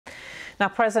Now,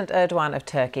 President Erdogan of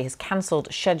Turkey has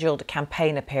cancelled scheduled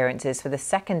campaign appearances for the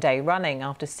second day running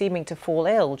after seeming to fall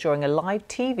ill during a live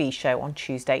TV show on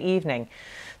Tuesday evening.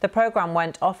 The programme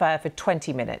went off air for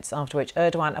 20 minutes, after which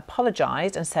Erdogan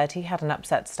apologised and said he had an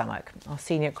upset stomach. Our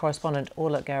senior correspondent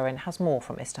Orla Guerin has more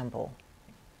from Istanbul.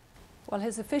 Well,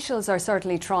 his officials are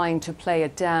certainly trying to play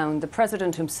it down. The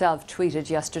president himself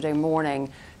tweeted yesterday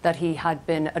morning that he had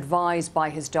been advised by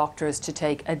his doctors to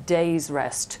take a day's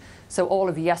rest. So all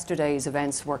of yesterday's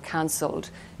events were cancelled.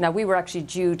 Now, we were actually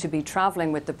due to be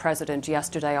travelling with the president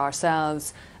yesterday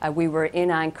ourselves. We were in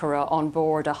Ankara on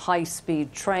board a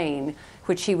high-speed train,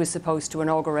 which he was supposed to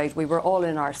inaugurate. We were all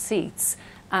in our seats,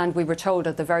 and we were told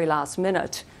at the very last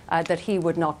minute that he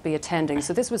would not be attending.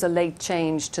 So this was a late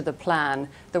change to the plan.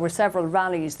 There were several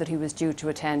rallies that he was due to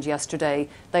attend yesterday.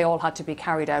 They all had to be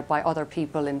carried out by other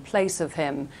people in place of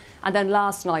him. And then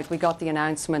last night we got the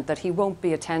announcement that he won't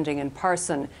be attending in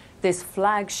person this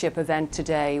flagship event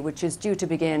today, which is due to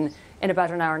begin in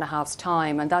about an hour and a half's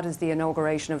time, and that is the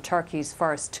inauguration of Turkey's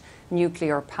first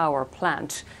nuclear power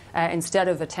plant. Instead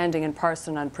of attending in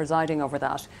person and presiding over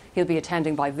that, he'll be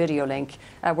attending by video link.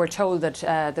 We're told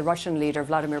that the Russian leader,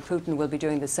 Vladimir Putin, will be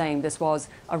doing the same. This was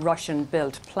a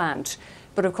Russian-built plant.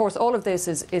 But of course, all of this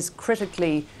is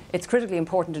critically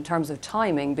important in terms of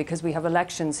timing, because we have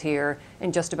elections here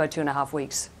in just about 2.5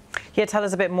 weeks. Yeah, tell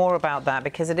us a bit more about that,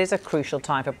 because it is a crucial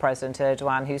time for President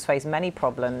Erdogan, who's faced many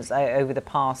problems over the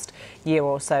past year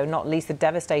or so, not least the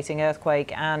devastating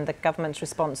earthquake and the government's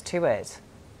response to it.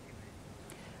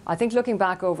 I think looking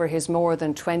back over his more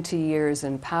than 20 years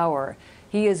in power,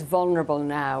 he is vulnerable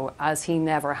now as he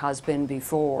never has been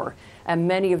before. And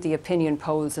many of the opinion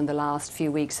polls in the last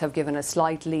few weeks have given a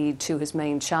slight lead to his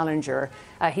main challenger.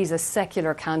 He's a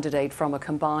secular candidate from a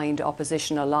combined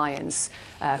opposition alliance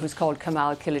who's called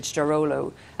Kemal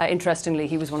Kılıçdaroğlu. Interestingly,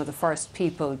 he was one of the first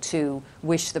people to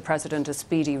wish the president a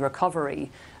speedy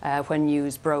recovery when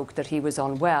news broke that he was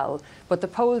unwell. But the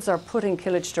polls are putting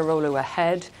Kılıçdaroğlu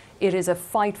ahead. It is a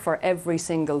fight for every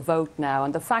single vote now,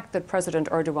 and the fact that President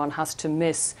Erdogan has to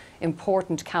miss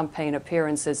important campaign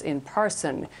appearances in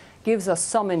person gives us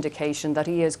some indication that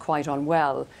he is quite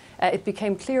unwell. It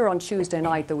became clear on Tuesday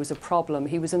night there was a problem.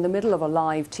 He was in the middle of a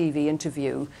live TV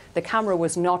interview. The camera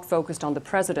was not focused on the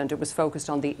president, it was focused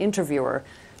on the interviewer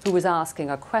who was asking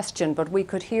a question, but we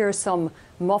could hear some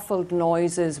muffled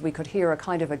noises, we could hear a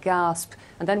kind of a gasp,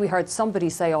 and then we heard somebody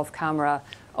say off camera,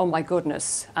 "Oh my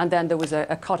goodness," and then there was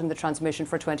a cut in the transmission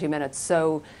for 20 minutes.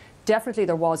 So definitely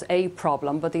there was a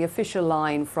problem, but the official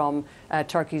line from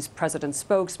Turkey's president's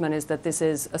spokesman is that this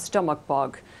is a stomach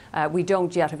bug. We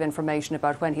don't yet have information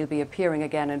about when he'll be appearing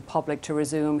again in public to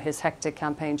resume his hectic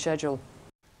campaign schedule.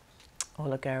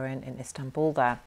 Orla Guerin in Istanbul there.